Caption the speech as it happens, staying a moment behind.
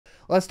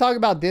Let's talk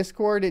about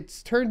Discord.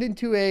 It's turned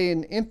into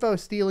an info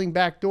stealing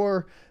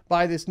backdoor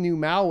by this new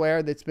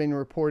malware that's been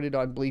reported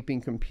on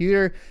Bleeping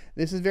Computer.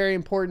 This is very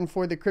important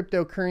for the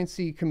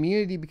cryptocurrency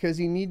community because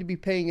you need to be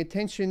paying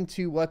attention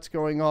to what's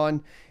going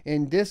on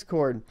in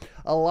Discord.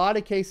 A lot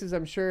of cases,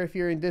 I'm sure if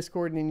you're in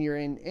Discord and you're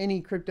in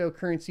any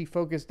cryptocurrency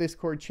focused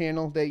Discord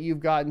channel, that you've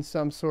gotten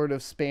some sort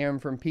of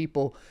spam from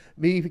people.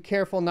 Be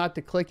careful not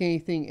to click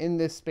anything in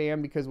this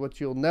spam, because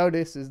what you'll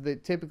notice is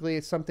that typically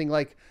it's something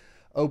like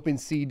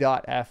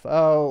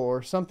OpenSea.fo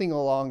or something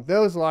along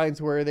those lines,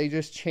 where they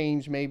just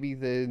change maybe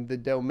the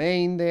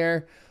domain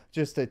there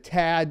just a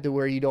tad to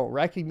where you don't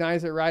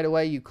recognize it right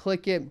away. You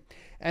click it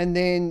and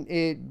then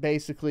it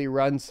basically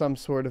runs some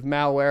sort of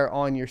malware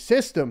on your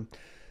system.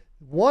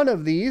 One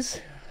of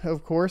these,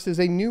 of course, is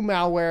a new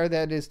malware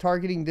that is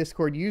targeting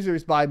Discord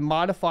users by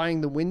modifying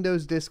the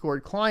Windows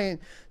Discord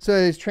client so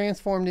it is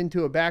transformed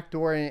into a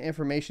backdoor and an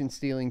information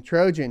stealing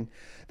Trojan.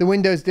 The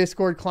Windows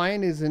Discord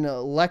client is an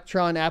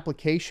Electron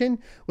application,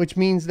 which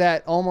means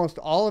that almost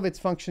all of its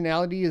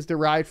functionality is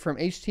derived from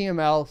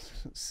HTML,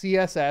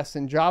 CSS,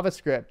 and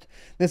JavaScript.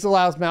 This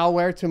allows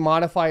malware to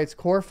modify its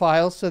core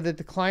files so that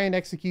the client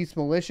executes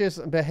malicious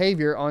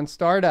behavior on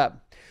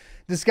startup.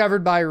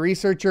 Discovered by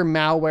researcher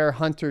Malware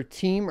Hunter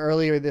team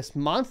earlier this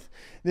month,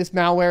 this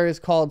malware is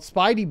called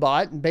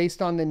SpideyBot,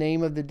 based on the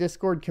name of the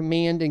Discord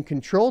command and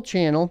control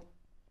channel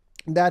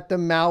that the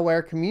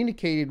malware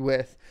communicated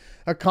with.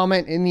 A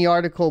comment in the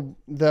article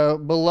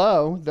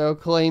below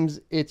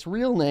claims its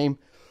real name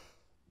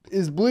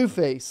is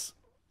Blueface.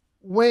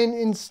 When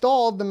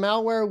installed, the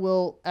malware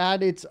will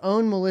add its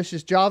own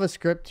malicious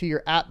JavaScript to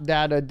your app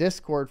data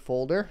Discord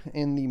folder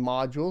in the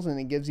modules, and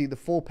it gives you the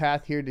full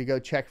path here to go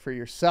check for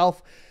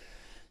yourself.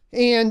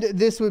 And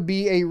this would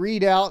be a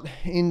readout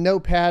in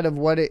Notepad of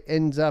what it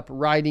ends up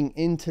writing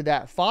into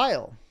that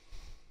file.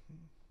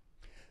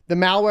 The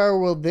malware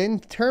will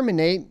then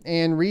terminate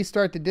and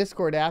restart the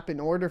Discord app in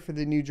order for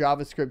the new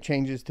JavaScript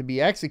changes to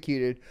be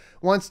executed.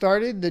 Once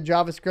started, the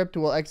JavaScript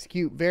will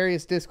execute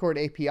various Discord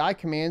API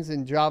commands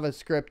and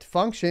JavaScript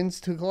functions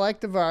to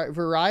collect a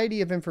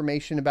variety of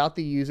information about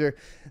the user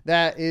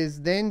that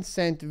is then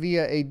sent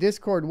via a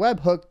Discord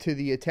webhook to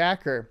the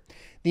attacker.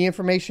 The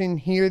information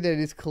here that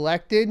is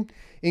collected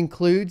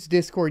includes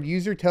Discord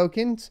user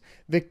tokens,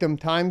 victim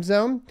time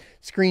zone,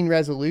 screen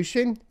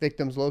resolution,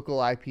 victim's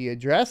local IP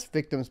address,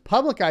 victim's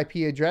public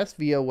IP address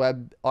via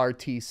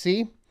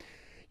WebRTC,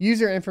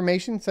 user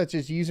information such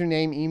as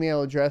username,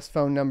 email address,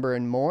 phone number,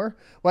 and more,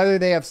 whether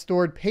they have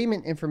stored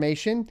payment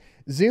information,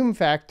 zoom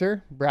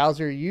factor,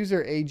 browser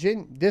user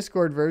agent,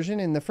 Discord version,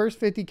 and the first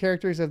 50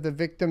 characters of the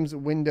victim's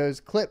Windows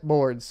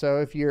clipboard.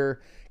 So if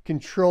you're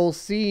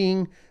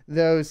Control-C'ing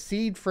those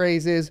seed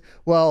phrases,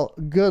 well,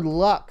 good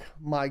luck,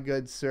 my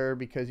good sir,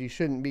 because you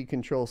shouldn't be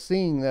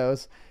Control-C'ing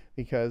those,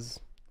 because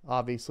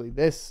obviously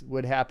this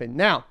would happen.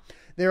 Now,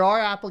 there are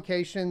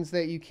applications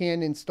that you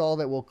can install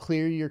that will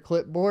clear your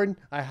clipboard.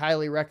 I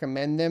highly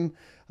recommend them.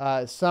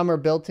 Some are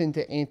built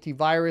into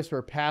antivirus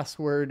or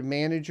password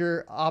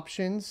manager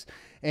options,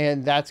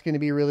 and that's going to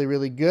be really,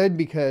 really good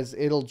because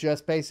it'll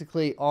just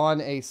basically on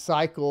a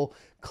cycle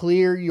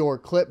clear your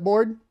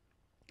clipboard.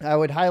 I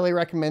would highly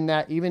recommend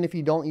that. Even if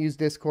you don't use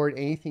Discord,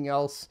 anything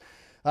else,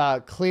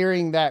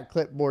 clearing that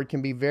clipboard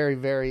can be very,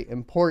 very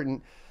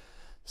important,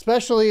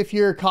 especially if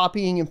you're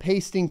copying and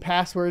pasting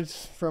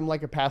passwords from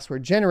like a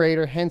password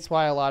generator, hence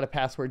why a lot of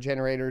password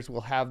generators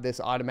will have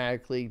this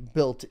automatically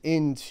built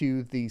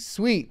into the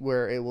suite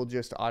where it will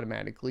just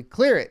automatically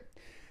clear it.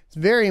 It's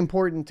very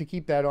important to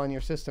keep that on your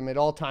system at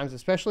all times,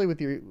 especially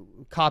with your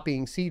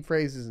copying seed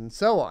phrases and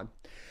so on.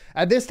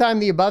 At this time,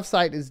 the above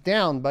site is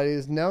down, but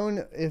is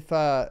known if,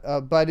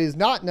 is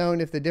not known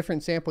if the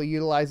different sample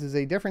utilizes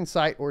a different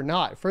site or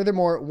not.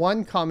 Furthermore,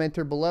 one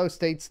commenter below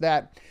states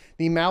that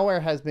the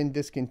malware has been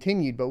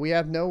discontinued, but we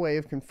have no way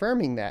of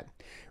confirming that.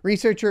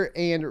 Researcher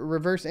and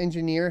reverse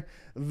engineer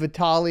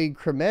Vitaly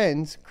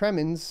Kremez,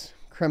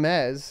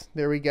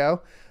 there we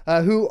go,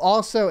 who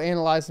also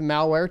analyzed the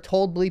malware,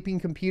 told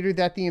Bleeping Computer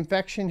that the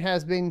infection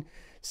has been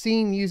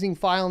seen using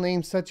file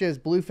names such as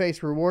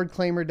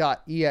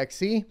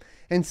bluefacerewardclaimer.exe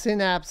and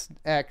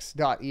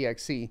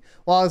synapsex.exe.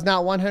 While it's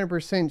not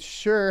 100%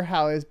 sure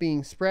how it's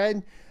being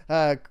spread,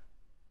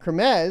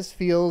 Kremez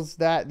feels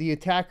that the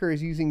attacker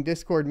is using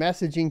Discord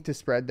messaging to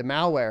spread the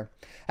malware.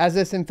 As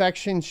this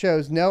infection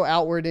shows no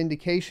outward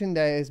indication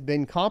that it has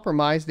been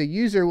compromised, the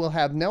user will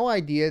have no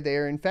idea they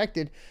are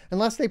infected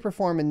unless they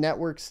perform a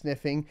network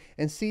sniffing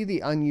and see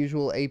the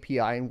unusual API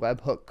and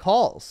webhook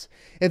calls.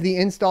 If the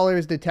installer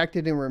is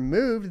detected and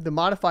removed, the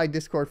modified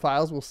Discord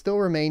files will still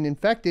remain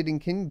infected and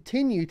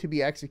continue to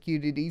be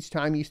executed each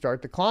time you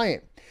start the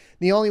client.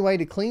 The only way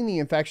to clean the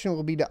infection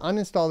will be to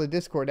uninstall the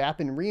Discord app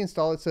and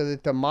reinstall it so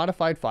that the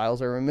modified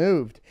files are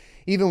removed.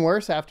 Even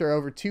worse, after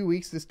over 2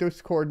 weeks, this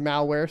Discord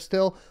malware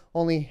still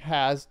only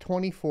has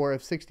 24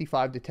 of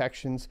 65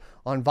 detections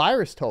on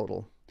virus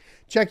total.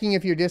 Checking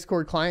if your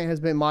Discord client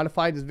has been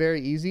modified is very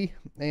easy,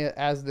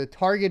 as the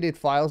targeted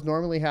files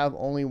normally have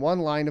only one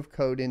line of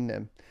code in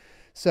them.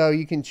 So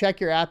you can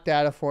check your app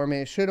data form,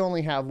 and it should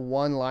only have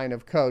one line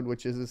of code,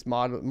 which is this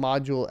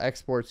module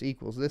exports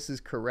equals. This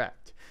is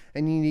correct.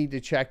 And you need to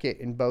check it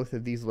in both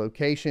of these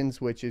locations,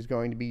 which is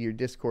going to be your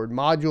Discord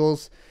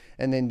modules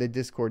and then the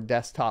Discord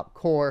desktop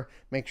core.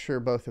 Make sure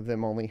both of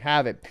them only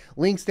have it.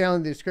 Links down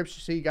in the description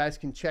so you guys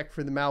can check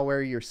for the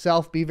malware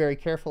yourself. Be very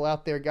careful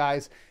out there,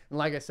 guys. And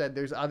like I said,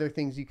 there's other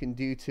things you can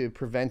do to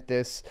prevent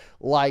this,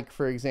 like,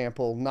 for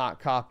example, not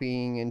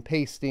copying and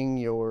pasting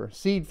your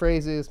seed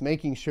phrases,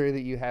 making sure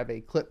that you have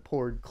a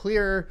clipboard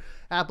clearer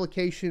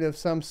application of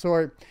some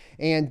sort,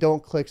 and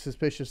don't click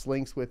suspicious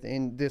links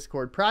within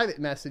Discord private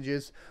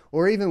messages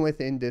or even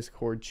within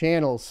Discord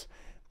channels.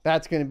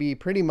 That's going to be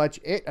pretty much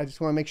it. I just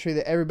want to make sure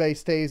that everybody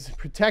stays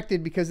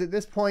protected, because at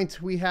this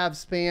point we have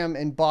spam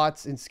and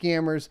bots and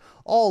scammers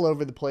all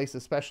over the place,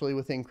 especially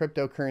within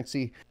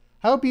cryptocurrency.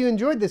 I hope you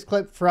enjoyed this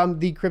clip from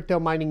the Crypto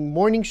Mining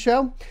Morning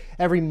Show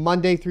every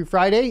Monday through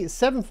Friday,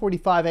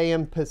 7:45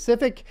 a.m.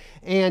 Pacific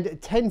and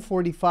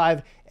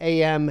 10:45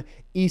 a.m.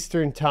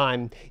 Eastern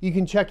Time. You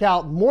can check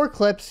out more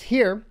clips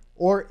here,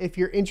 or if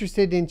you're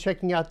interested in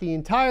checking out the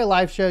entire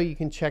live show, you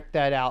can check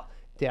that out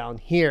down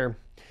here.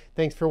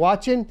 Thanks for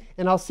watching,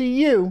 and I'll see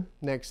you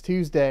next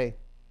Tuesday.